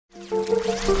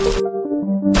आँखों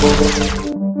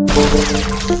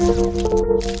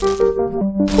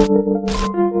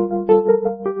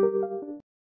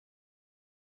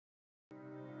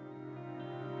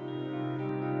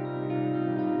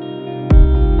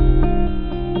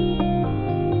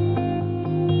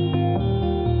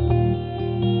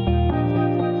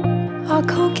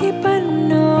के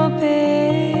पन्नों पे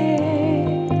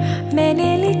मैंने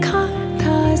लिखा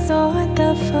था 100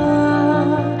 दफा,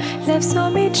 लफ्जों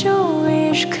में जो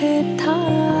इश्क था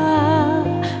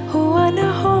हुआ न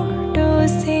होठों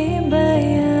से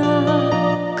बयां।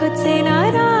 खुद से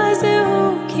नाराज हूँ,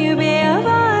 क्यों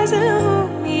बेआवाज हूँ,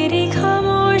 मेरी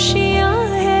खामोशियाँ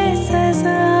है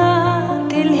सजा।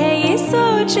 दिल है ये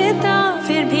सोचता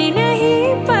फिर भी नहीं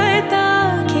पता,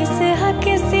 किस हक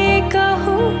से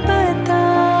कहूँ पता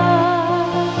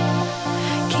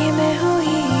कि मैं हूँ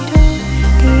हीरो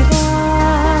तेरा,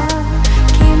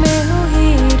 कि मैं हूँ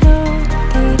हीरो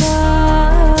तेरा,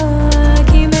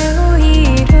 कि मैं हूँ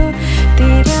हीरो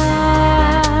तेरा,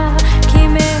 कि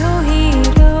मैं हूँ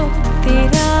हीरो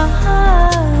तेरा।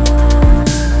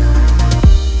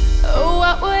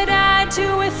 What would I do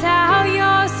without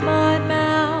your smart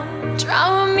mouth?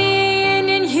 Drown me in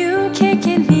and you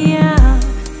kicking me out.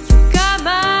 You got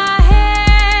my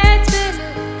head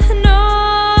spinning, no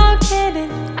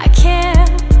kidding, I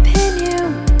can't pin you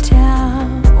down.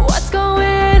 What's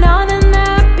going on in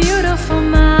that beautiful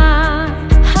mind?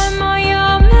 I'm on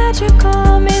your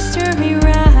magical mystery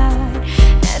ride,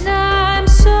 and I'm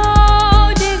so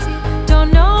dizzy,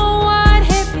 don't know what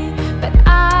hit me, but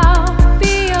I'll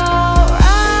be alright.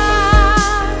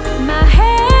 My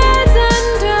head's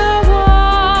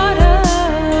underwater,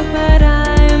 but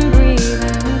I'm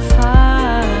breathing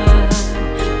fine.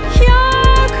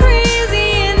 You're crazy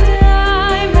and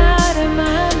I'm out of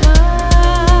my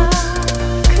mind,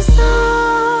 'cause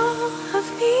all of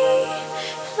me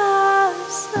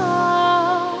loves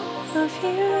all of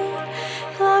you.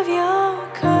 Love your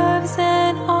curves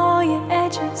and all your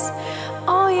edges,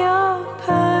 all your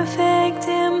perfect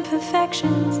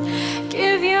imperfections.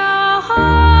 Give your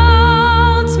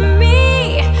all to me,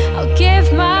 I'll give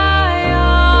my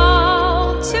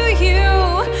all to you.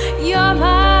 You're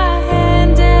my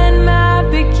end and my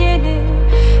beginning,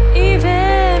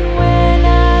 even when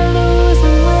I lose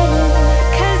and win,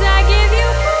 'cause I give you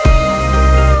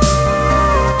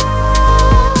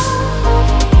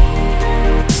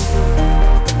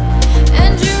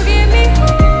and you give me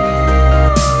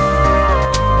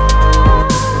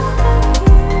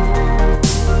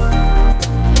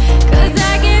cause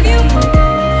I give you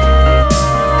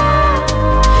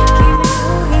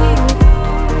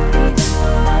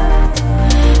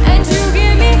and you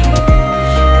give me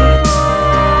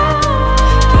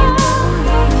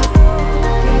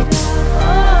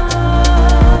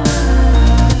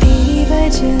तेरी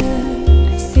वजह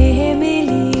से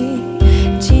मिली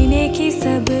जीने की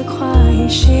सब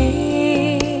ख्वाहिशें,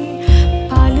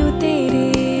 पालू तेरे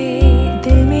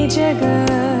दिल में जगह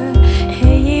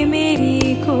है ये मेरी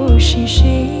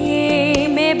कोशिशें।